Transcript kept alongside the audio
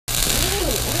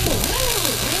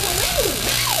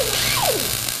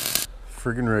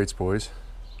Friggin' rights, boys.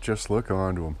 Just look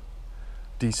onto him.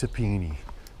 Disapini.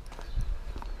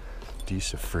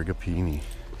 Disafrigapini.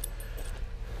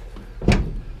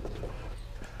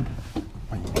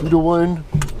 My little one.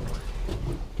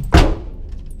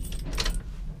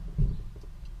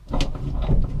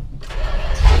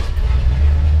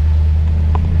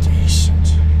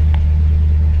 Decent.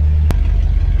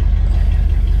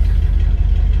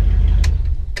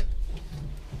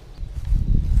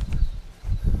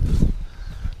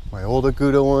 My old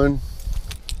Aguda one.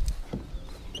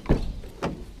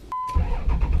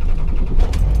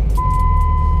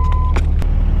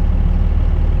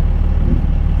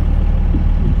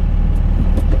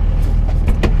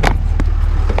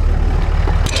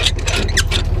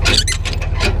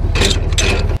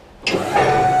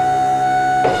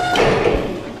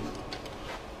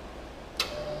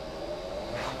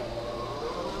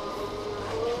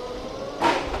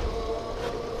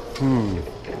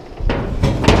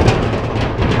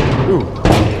 Ooh.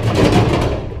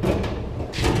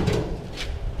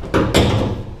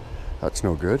 That's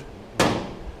no good.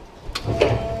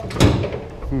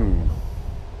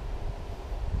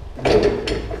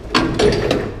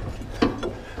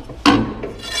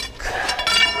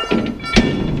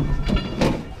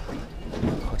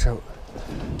 Watch out.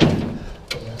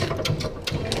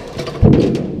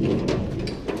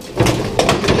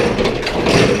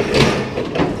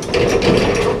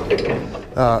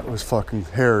 That was fucking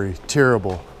hairy,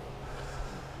 terrible.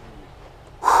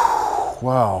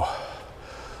 Wow.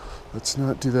 Let's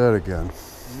not do that again.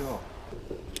 No.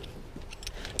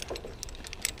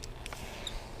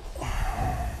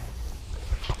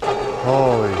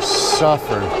 Holy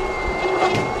suffering.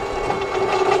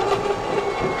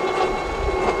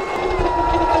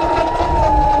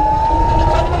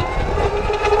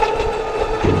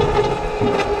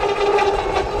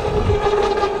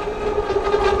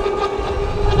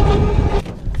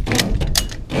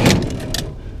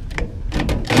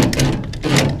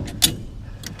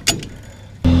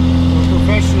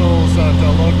 Professionals at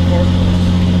load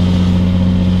forklifts.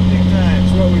 Big time.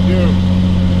 That's what we do.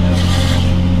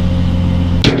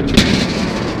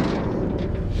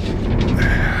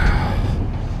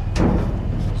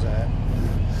 What's that?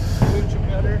 Lucha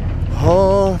cutter?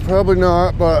 Oh, probably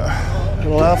not, but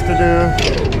it'll have to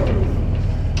do.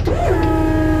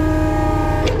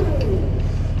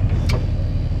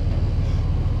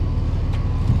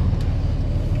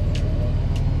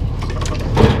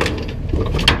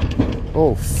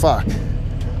 Oh, fuck.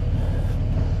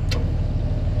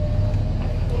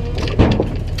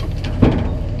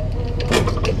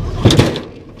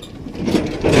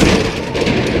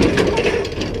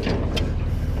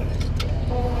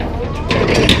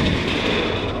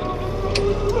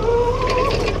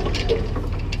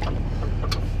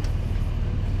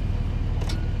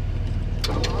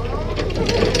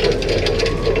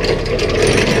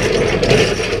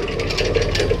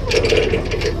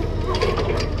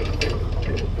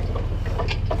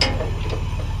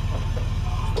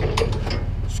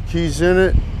 Keys in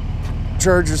it,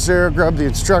 charger's there, grab the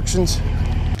instructions.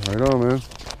 Right on, man.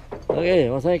 Okay,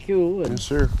 well, thank you. Yes,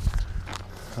 sir.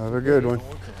 Have a good one.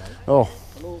 Oh,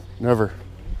 never.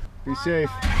 Be safe.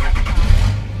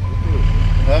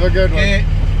 Have a good one. Okay.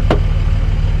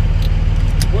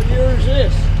 What year is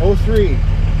this? 03.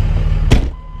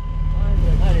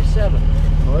 Mine's 97.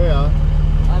 Oh yeah.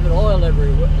 I have it oiled every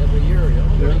year. You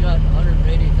know? Yeah. I got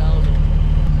 180,000.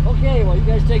 Okay, well, you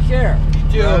guys take care.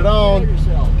 You Right on.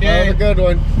 Yourself. Okay. Have a good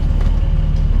one.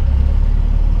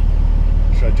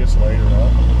 Should I just light her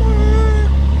up?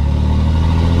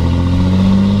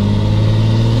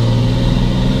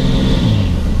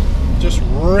 Just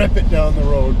rip it down the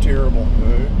road, terrible.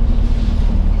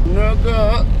 No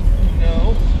good.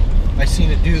 No. I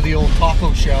seen it do the old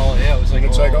taco shell. Yeah, it was like, And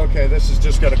it's like, okay, this has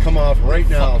just got to come off right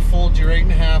now. Fold you right in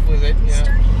half with it. Yeah.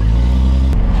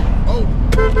 Oh.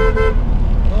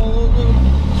 Oh, little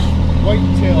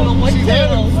Whitetail. little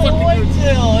whitetail. Little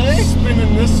whitetail, eh?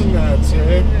 Spinning this and that, see?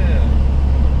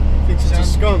 Yeah. Thinks it's a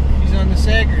skunk. He's on the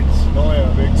Saggards. Oh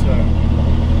yeah, big time.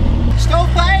 Still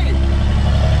fighting.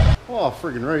 Oh,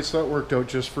 friggin' right, so that worked out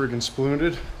just friggin'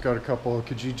 splendid. Got a couple of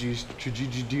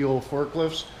kijiji deal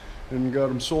forklifts and got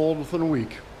them sold within a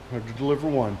week. I had to deliver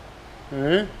one.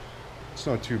 Eh? It's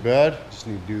not too bad. Just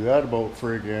need to do that about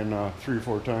friggin' 3 or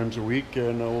 4 times a week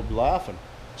and we'll be laughing.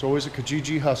 It's always a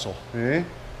kijiji hustle, eh?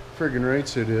 Friggin'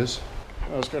 rights it is.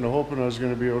 I was kind of hoping I was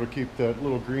going to be able to keep that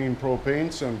little green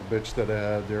propane son of a bitch that I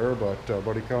had there, but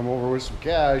buddy come over with some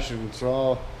cash and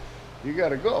saw, you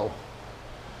gotta go.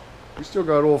 We still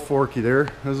got old Forky there.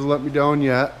 Hasn't let me down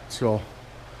yet, so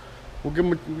we'll give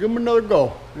him another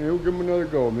go. Yeah, we'll give him another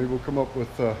go. Maybe we'll come up with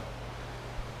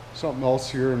something else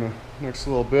here in the next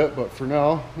little bit, but for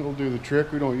now it'll do the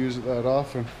trick. We don't use it that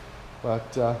often, but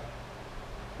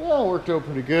yeah, it worked out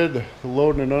pretty good. The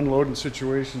loading and unloading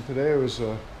situation today was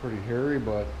pretty hairy,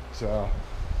 but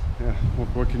yeah,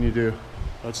 what can you do?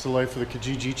 That's the life of the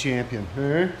kijiji champion.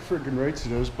 Friggin' rights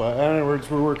it is. But anyways,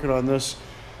 we're working on this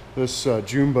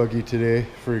June buggy today.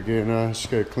 Friggin' just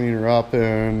gotta clean her up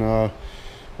and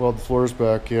weld the floors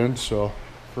back in. So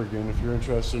friggin', if you're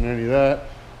interested in any of that,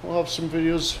 we'll have some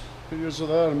videos of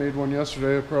that. I made one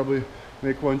yesterday. I'll probably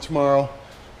make one tomorrow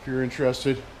if you're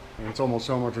interested. And it's almost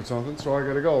so much or something, so I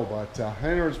gotta go. But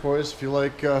anyways, boys, if you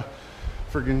like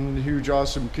friggin' huge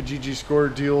awesome kijiji score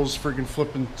deals, friggin'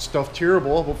 flipping stuff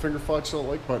terrible, well, finger flags that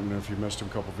like button if you missed them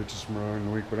a couple videos from earlier in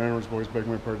the week. But anyways, boys, beg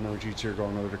my pardon, now Cheats here,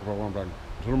 going another dick about one back.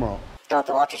 Until tomorrow. Don't let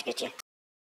the watchers get you.